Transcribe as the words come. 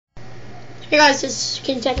Hey guys, this is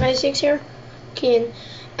KinTech96 here, Kin,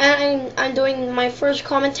 and I'm doing my first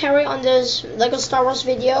commentary on this Lego Star Wars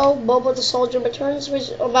video, Bowbo the Soldier Returns, which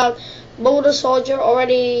is about Bowbo the Soldier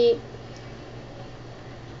already,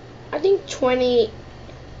 I think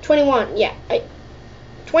 21, yeah,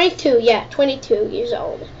 22, yeah, 22 years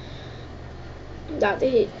old.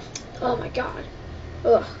 Oh my god,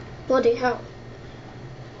 ugh, bloody hell.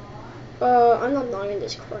 I'm not logging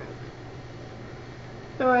this crap.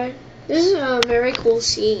 Alright, this is a very cool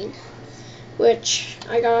scene, which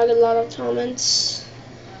I got a lot of comments.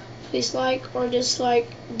 Please like or dislike.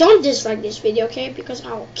 Don't dislike this video, okay? Because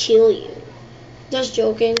I'll kill you. Just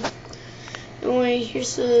joking. Anyway,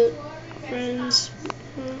 here's the friends.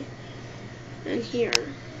 And here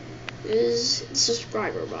is the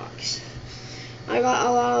subscriber box. I got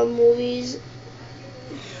a lot of movies.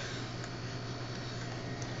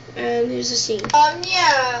 And here's the scene.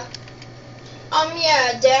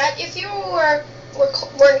 Yeah, Dad, if you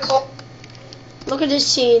weren't called. Look at this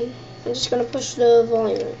scene. I'm just gonna push the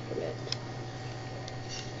volume a bit.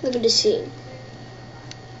 Look at this scene.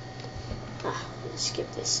 Let's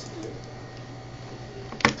skip this.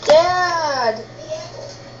 Dad!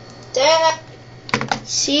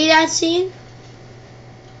 See that scene?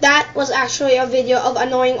 That was actually a video of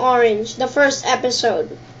Annoying Orange, the first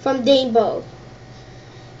episode from Bowbo.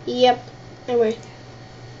 Yep. Anyway.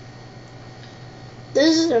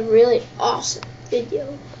 This is a really awesome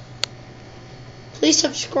video. Please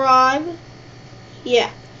subscribe. Yeah,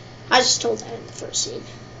 I just told that in the first scene.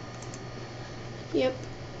 Yep.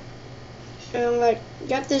 And like,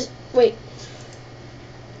 got this. Wait.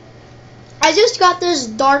 I just got this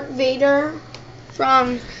Darth Vader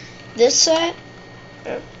from this set.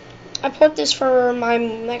 I put this for my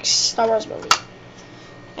next Star Wars movie.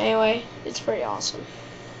 Anyway, it's pretty awesome.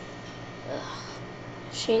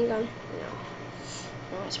 Machine gun. No.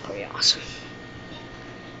 Oh, it's pretty awesome.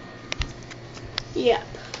 Yep.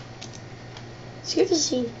 Skip the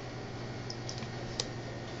scene.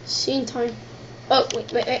 Scene time. Oh,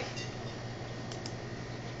 wait.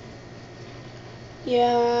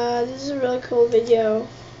 Yeah, this is a really cool video.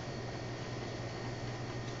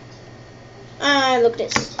 Look at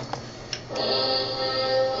this.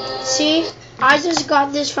 See? I just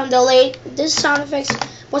got this from this sound effects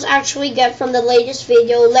was actually get from the latest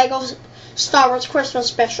video, Lego Star Wars Christmas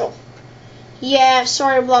Special. Yeah,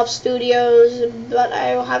 sorry Blob Studios, but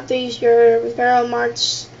I will have to use your barrel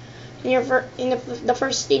marks in the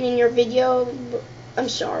first scene in your video. I'm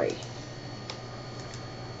sorry.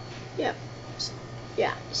 Yep.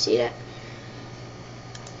 Yeah, see that?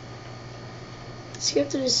 Skip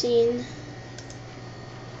to the scene.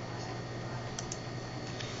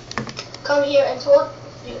 Come here and told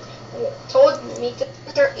me to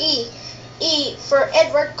enter E for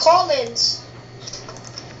Edward Collins.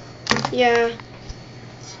 Yeah,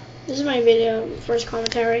 this is my video, first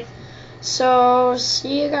commentary. So,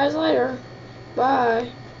 see you guys later.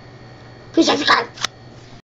 Bye. Please subscribe.